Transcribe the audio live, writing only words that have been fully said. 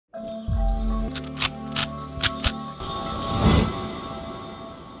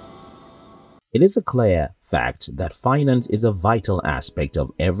It is a clear fact that finance is a vital aspect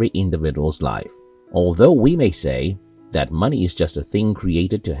of every individual's life. Although we may say that money is just a thing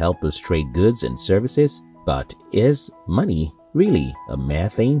created to help us trade goods and services, but is money really a mere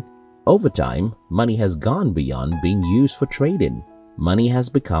thing? Over time, money has gone beyond being used for trading. Money has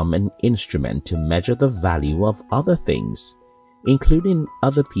become an instrument to measure the value of other things, including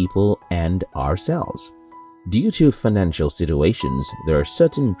other people and ourselves. Due to financial situations, there are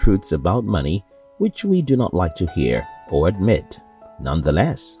certain truths about money which we do not like to hear or admit.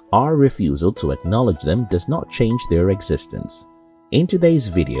 Nonetheless, our refusal to acknowledge them does not change their existence. In today's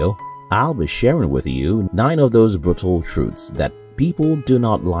video, I'll be sharing with you 9 of those brutal truths that people do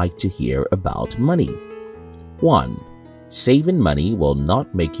not like to hear about money. 1. Saving money will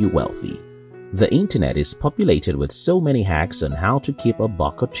not make you wealthy. The internet is populated with so many hacks on how to keep a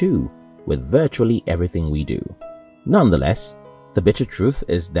buck or two with virtually everything we do. Nonetheless, the bitter truth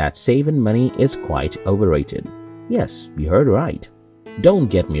is that saving money is quite overrated. Yes, you heard right.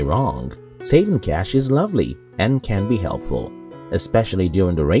 Don't get me wrong, saving cash is lovely and can be helpful, especially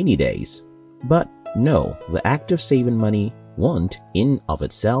during the rainy days. But no, the act of saving money won't, in of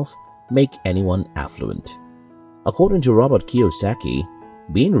itself, make anyone affluent. According to Robert Kiyosaki,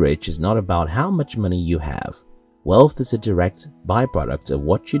 being rich is not about how much money you have. Wealth is a direct byproduct of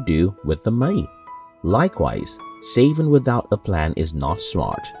what you do with the money. Likewise, saving without a plan is not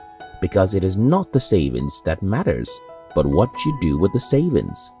smart, because it is not the savings that matters, but what you do with the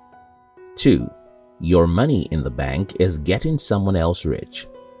savings. 2. Your money in the bank is getting someone else rich.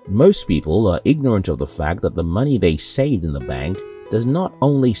 Most people are ignorant of the fact that the money they saved in the bank does not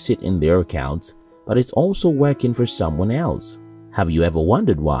only sit in their accounts, but it's also working for someone else. Have you ever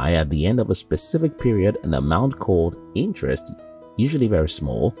wondered why at the end of a specific period an amount called interest, usually very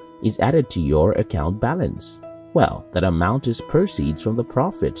small, is added to your account balance? Well, that amount is proceeds from the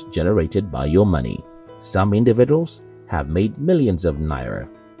profit generated by your money. Some individuals have made millions of naira.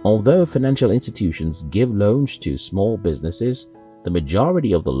 Although financial institutions give loans to small businesses, the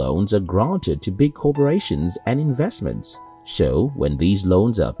majority of the loans are granted to big corporations and investments. So, when these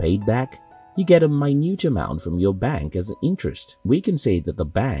loans are paid back, you get a minute amount from your bank as interest. We can say that the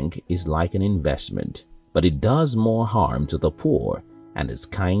bank is like an investment, but it does more harm to the poor and is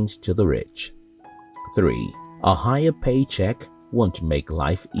kind to the rich. 3. A higher paycheck won't make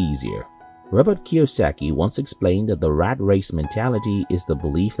life easier. Robert Kiyosaki once explained that the rat race mentality is the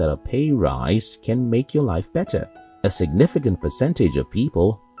belief that a pay rise can make your life better. A significant percentage of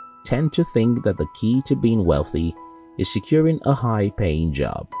people tend to think that the key to being wealthy is securing a high-paying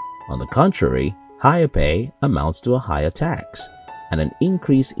job. On the contrary, higher pay amounts to a higher tax and an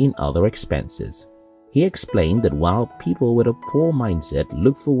increase in other expenses. He explained that while people with a poor mindset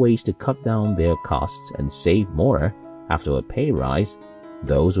look for ways to cut down their costs and save more after a pay rise,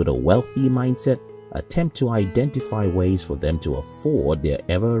 those with a wealthy mindset attempt to identify ways for them to afford their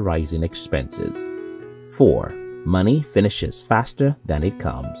ever-rising expenses. 4. Money finishes faster than it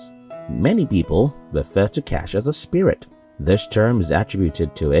comes. Many people refer to cash as a spirit. This term is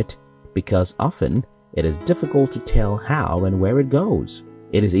attributed to it because often it is difficult to tell how and where it goes.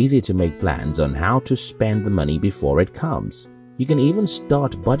 It is easy to make plans on how to spend the money before it comes. You can even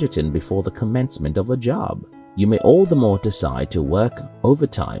start budgeting before the commencement of a job. You may all the more decide to work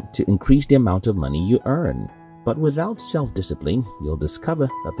overtime to increase the amount of money you earn. But without self-discipline, you'll discover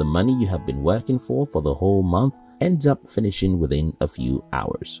that the money you have been working for the whole month ends up finishing within a few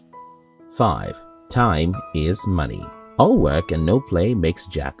hours. 5. Time is money. All work and no play makes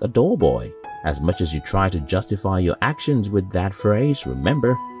Jack a dull boy. As much as you try to justify your actions with that phrase,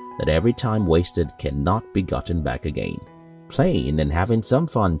 remember that every time wasted cannot be gotten back again. Playing and having some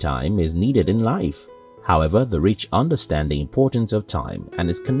fun time is needed in life. However, the rich understand the importance of time and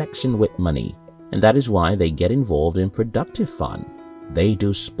its connection with money, and that is why they get involved in productive fun. They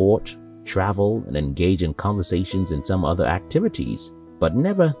do sport, travel, and engage in conversations and some other activities, but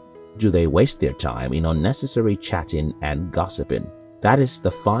never do they waste their time in unnecessary chatting and gossiping. That is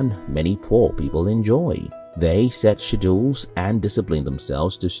the fun many poor people enjoy. They set schedules and discipline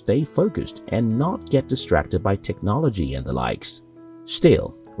themselves to stay focused and not get distracted by technology and the likes.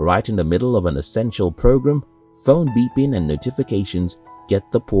 Still, right in the middle of an essential program, phone beeping and notifications get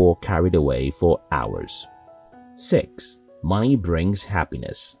the poor carried away for hours. 6. Money brings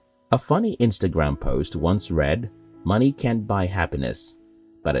happiness. A funny Instagram post once read, "Money can't buy happiness,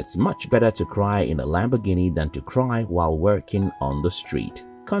 but it's much better to cry in a Lamborghini than to cry while working on the street."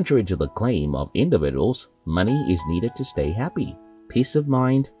 Contrary to the claim of individuals, money is needed to stay happy. Peace of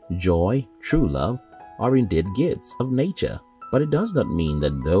mind, joy, true love are indeed gifts of nature, but it does not mean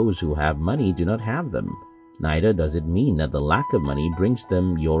that those who have money do not have them. Neither does it mean that the lack of money brings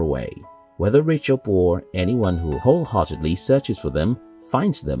them your way. Whether rich or poor, anyone who wholeheartedly searches for them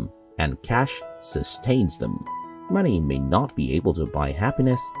finds them, and cash sustains them. Money may not be able to buy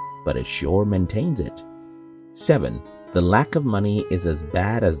happiness, but it sure maintains it. 7. The lack of money is as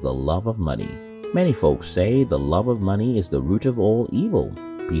bad as the love of money. Many folks say the love of money is the root of all evil.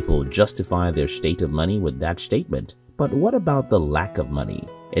 People justify their state of money with that statement. But what about the lack of money?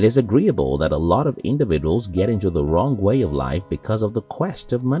 It is agreeable that a lot of individuals get into the wrong way of life because of the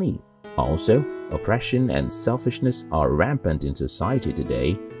quest of money. Also, oppression and selfishness are rampant in society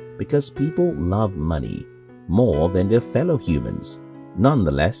today because people love money more than their fellow humans.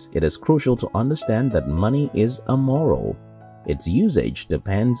 Nonetheless, it is crucial to understand that money is amoral. Its usage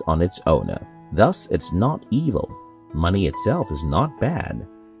depends on its owner. Thus, it's not evil. Money itself is not bad,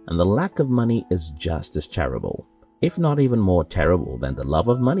 and the lack of money is just as terrible, if not even more terrible than the love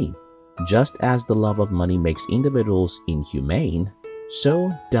of money. Just as the love of money makes individuals inhumane,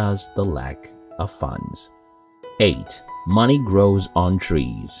 so does the lack of funds. 8. Money grows on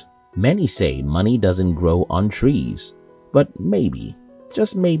trees. Many say money doesn't grow on trees, but maybe,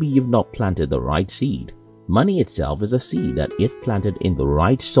 just maybe you've not planted the right seed. Money itself is a seed that, if planted in the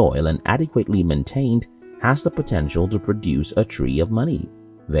right soil and adequately maintained, has the potential to produce a tree of money.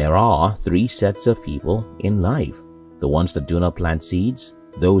 There are 3 sets of people in life: the ones that do not plant seeds,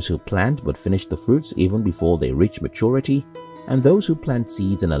 those who plant but finish the fruits even before they reach maturity, and those who plant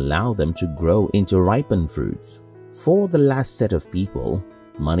seeds and allow them to grow into ripened fruits. For the last set of people,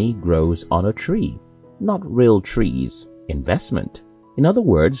 money grows on a tree, not real trees, investment. In other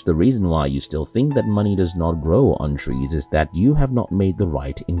words, the reason why you still think that money does not grow on trees is that you have not made the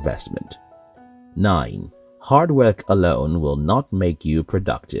right investment. 9. Hard work alone will not make you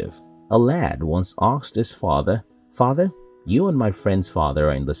productive. A lad once asked his father, "Father, you and my friend's father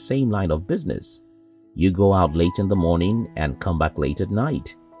are in the same line of business. You go out late in the morning and come back late at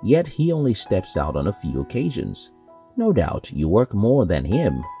night, yet he only steps out on a few occasions. No doubt you work more than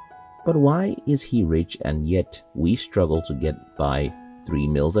him. But why is he rich and yet we struggle to get by 3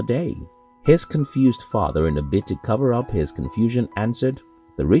 meals a day?" His confused father, in a bid to cover up his confusion, answered,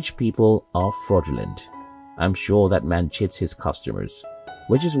 "The rich people are fraudulent. I'm sure that man cheats his customers,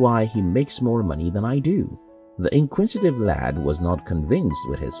 which is why he makes more money than I do." The inquisitive lad was not convinced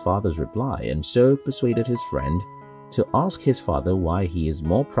with his father's reply, and so persuaded his friend to ask his father why he is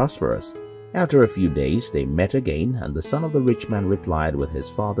more prosperous. After a few days, they met again, and the son of the rich man replied with his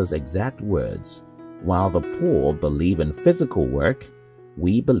father's exact words, "While the poor believe in physical work,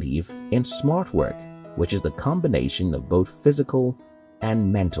 we believe in smart work, which is the combination of both physical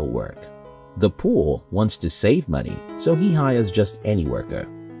and mental work. The poor wants to save money, so he hires just any worker.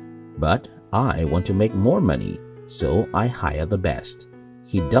 But I want to make more money, so I hire the best.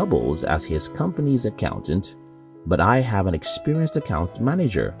 He doubles as his company's accountant, but I have an experienced account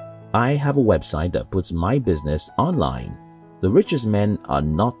manager. I have a website that puts my business online. The richest men are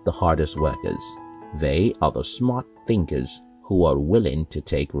not the hardest workers. They are the smart thinkers who are willing to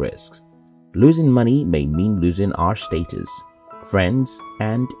take risks. Losing money may mean losing our status, friends,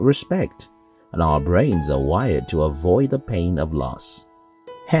 and respect, and our brains are wired to avoid the pain of loss.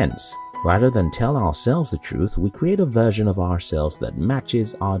 Hence, rather than tell ourselves the truth, we create a version of ourselves that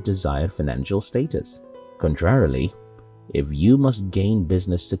matches our desired financial status. Contrarily, if you must gain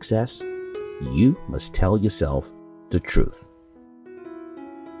business success, you must tell yourself the truth.